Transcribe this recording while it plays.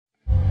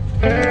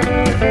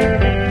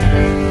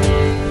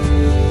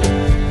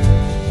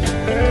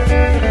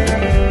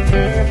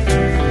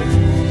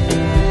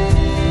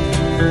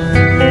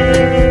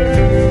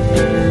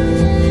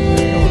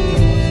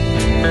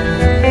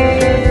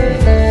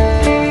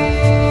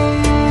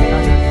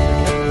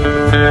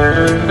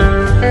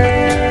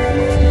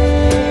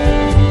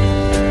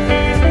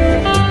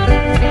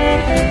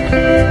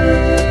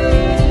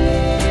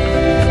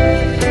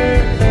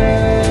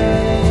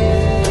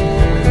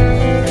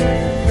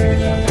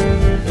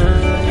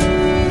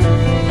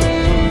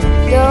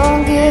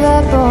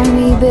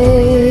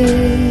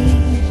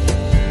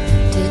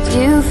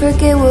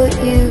Forget what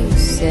you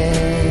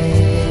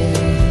said.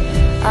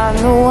 I'm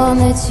the one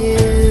that you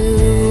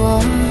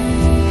want.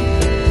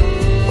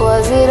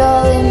 Was it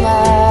all in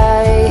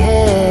my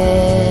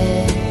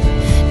head?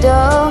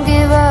 Don't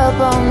give up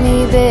on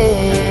me,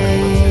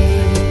 babe.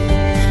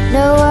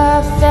 No,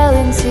 I fell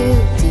in too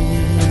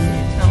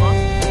deep.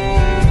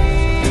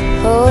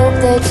 Hope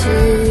that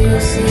you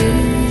see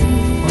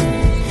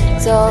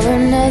it's all or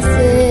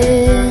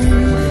nothing.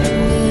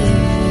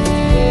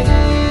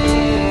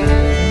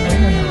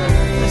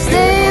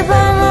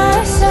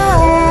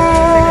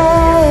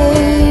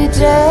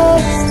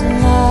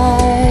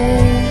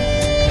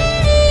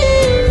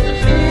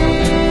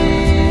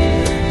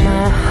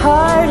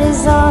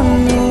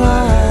 On the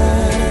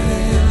line,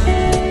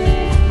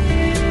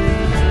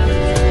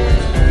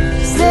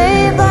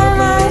 stay by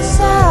my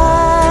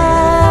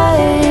side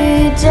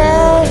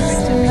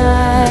just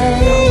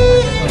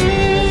tonight.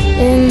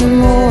 In the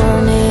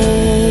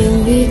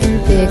morning we can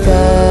pick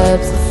up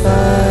the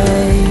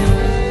fight.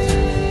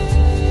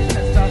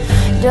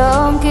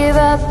 Don't give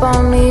up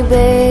on me,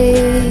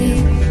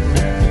 babe.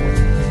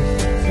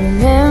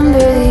 Remember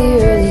the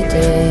early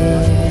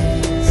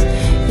days,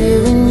 you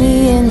and me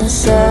in the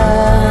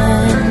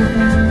sun.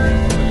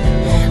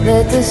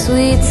 Let the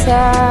sweet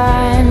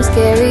times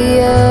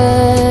carry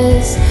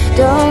us.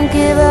 Don't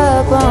give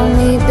up on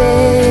me,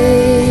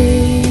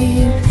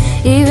 babe.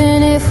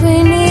 Even if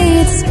we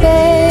need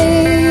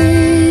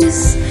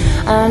space,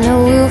 I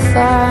know we'll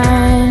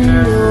find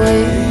a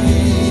way.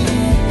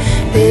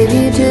 Baby,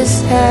 you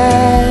just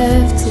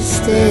have to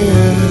stay.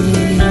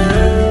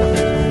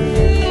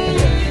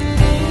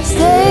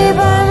 Stay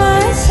by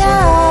my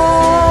side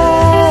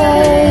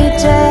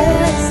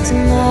just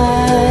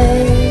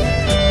tonight.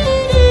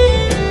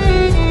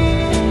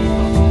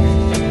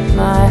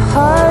 My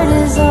heart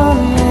is on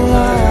the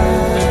line.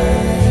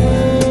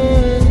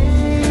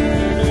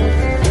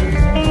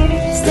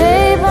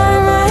 Stay by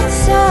my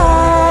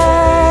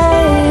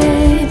side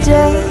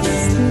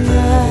just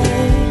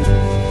tonight.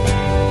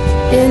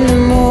 In the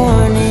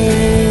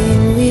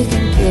morning we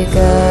can pick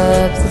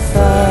up the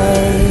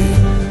fight.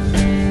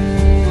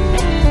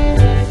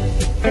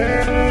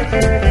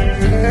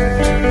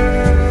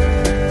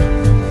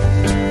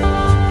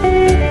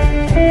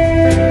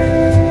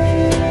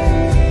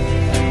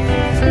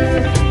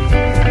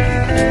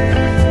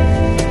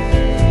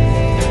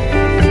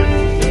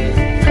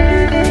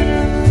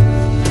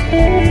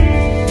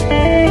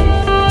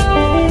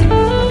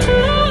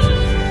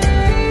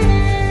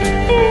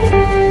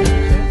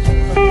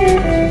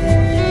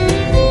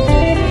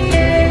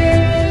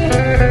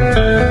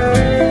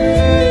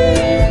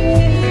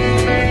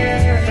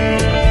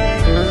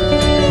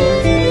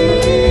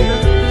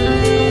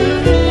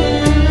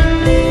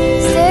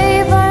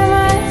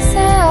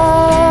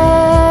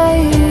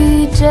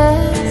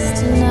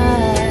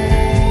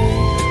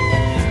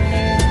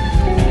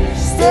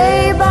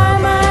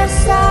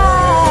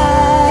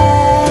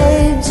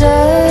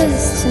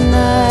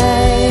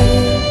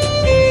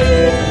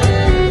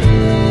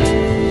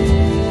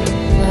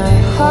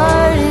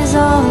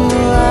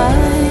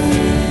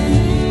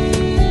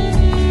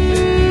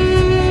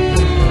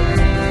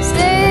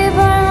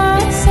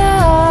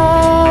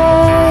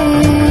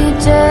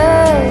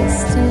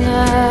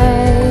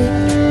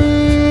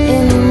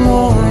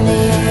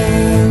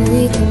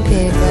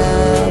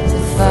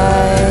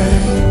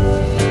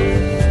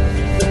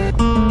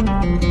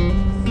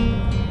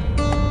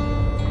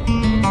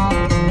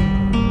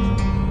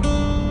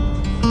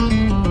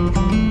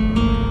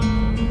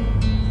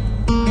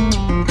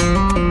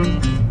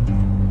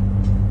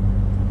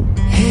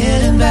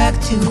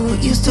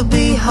 Used to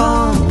be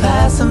home,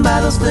 passing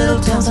by those little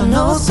towns I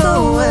know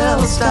so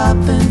well,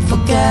 stopping for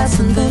gas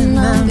and then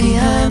I'm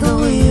behind the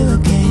wheel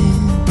again.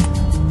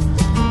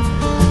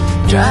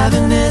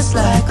 Driving this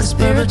like a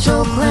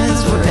spiritual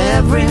cleanse, where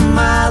every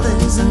mile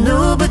is a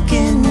new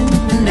beginning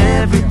and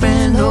every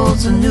bend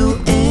holds a new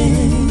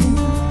end.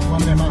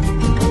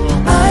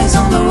 Eyes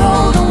on the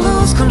road, don't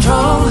lose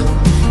control.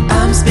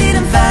 I'm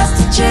speeding fast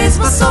to chase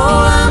my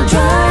soul. I'm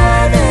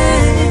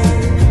driving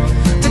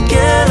to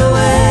get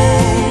away,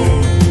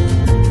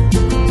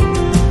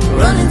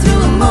 running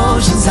through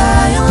emotions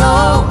high and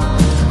low,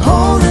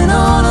 holding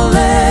on or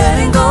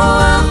letting go.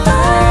 I'm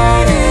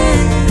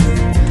fighting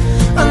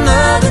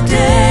another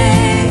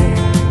day.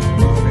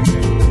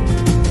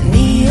 The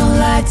neon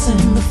lights in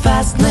the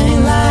fast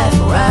lane light,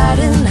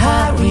 riding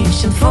high,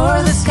 reaching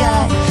for the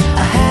sky.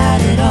 I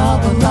had it all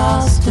but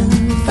lost in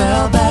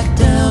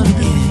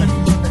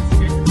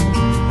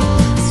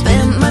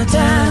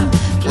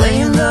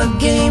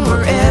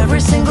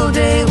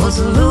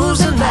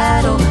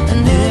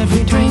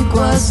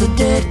was a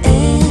dead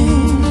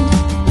end.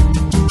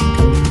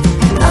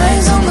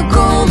 Eyes on the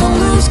goal, don't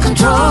lose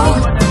control.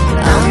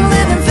 I'm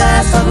living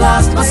fast, I've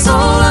lost my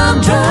soul. I'm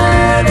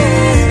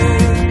driving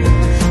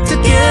to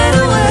get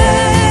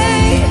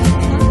away,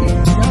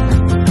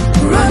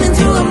 running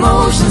through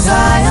emotions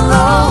high and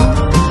low,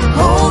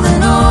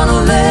 holding on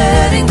or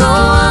letting go.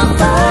 I'm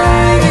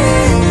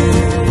fighting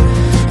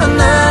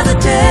another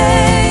day.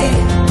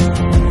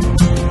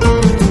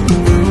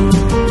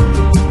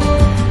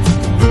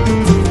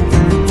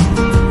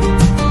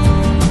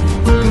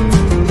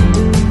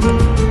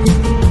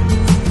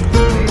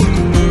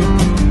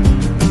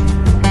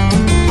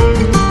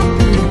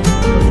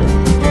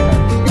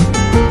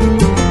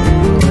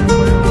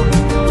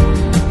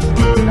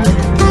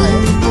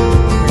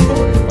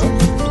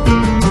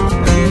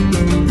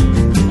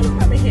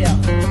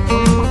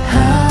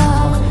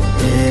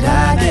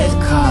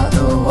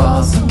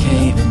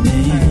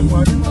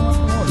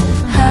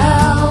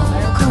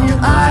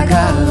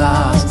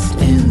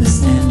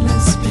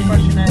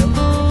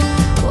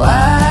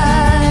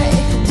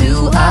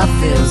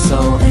 So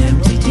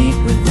empty deep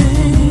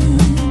within.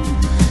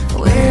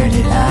 Where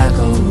did I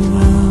go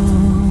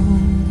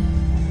wrong?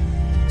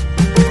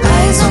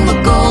 Eyes on the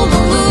goal,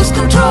 don't lose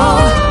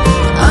control.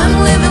 I'm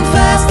living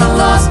fast, I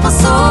lost my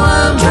soul.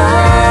 I'm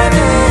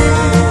driving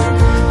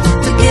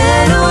to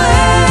get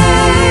away,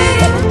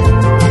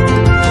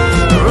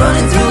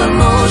 running through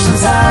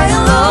emotions high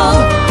and low,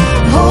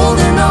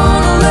 holding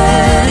on or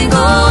letting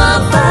go.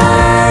 I'm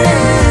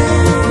fighting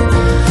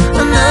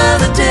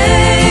another day.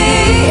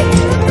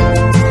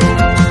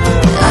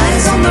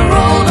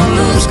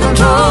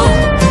 Control.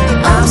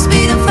 I'm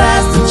speeding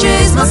fast to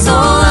chase my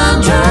soul. I'm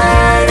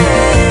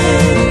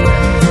driving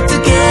to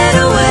get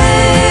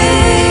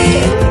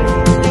away,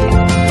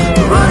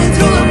 running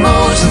through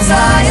emotions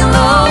high and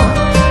low,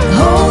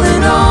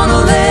 holding on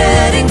or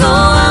letting go.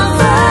 I'm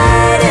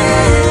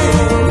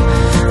fighting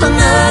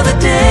another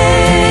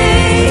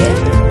day,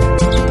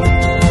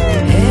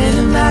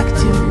 heading back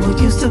to what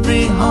used to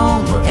be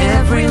home, where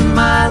every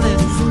mile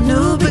is a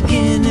new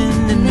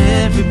beginning and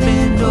every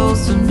bend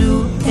holds a new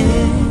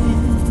end.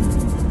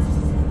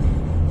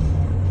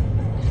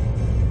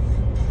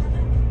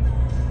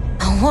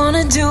 I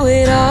wanna do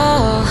it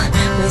all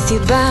with you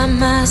by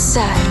my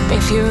side.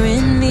 If you're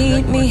in,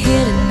 meet me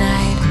here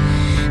tonight.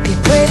 Be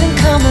brave and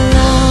come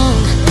along,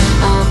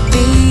 I'll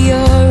be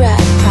your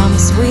ride.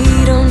 Promise we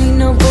don't need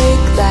no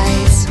brake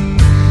lights.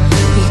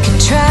 We can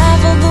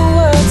travel the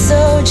world, so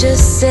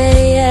just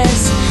say yes.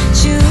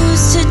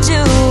 Choose to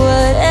do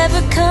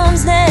whatever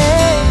comes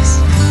next.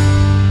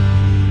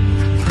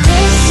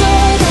 This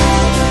or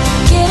that,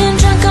 getting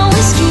drunk on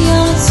whiskey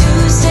on a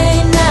Tuesday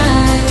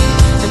night,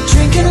 or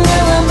drinking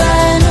red wine by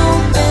an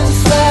open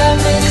fire,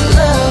 make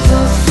love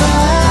or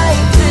fight.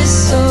 This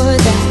or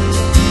that,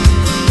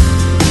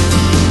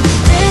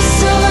 this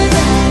or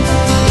that,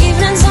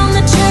 evenings on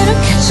the train or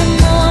catch a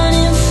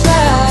morning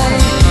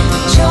flight,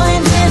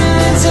 enjoying dinner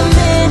until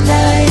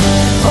midnight,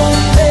 or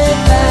bed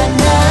by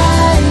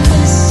night.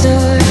 This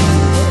or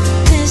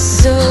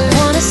I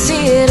wanna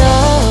see it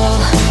all,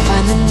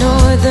 find the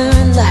northern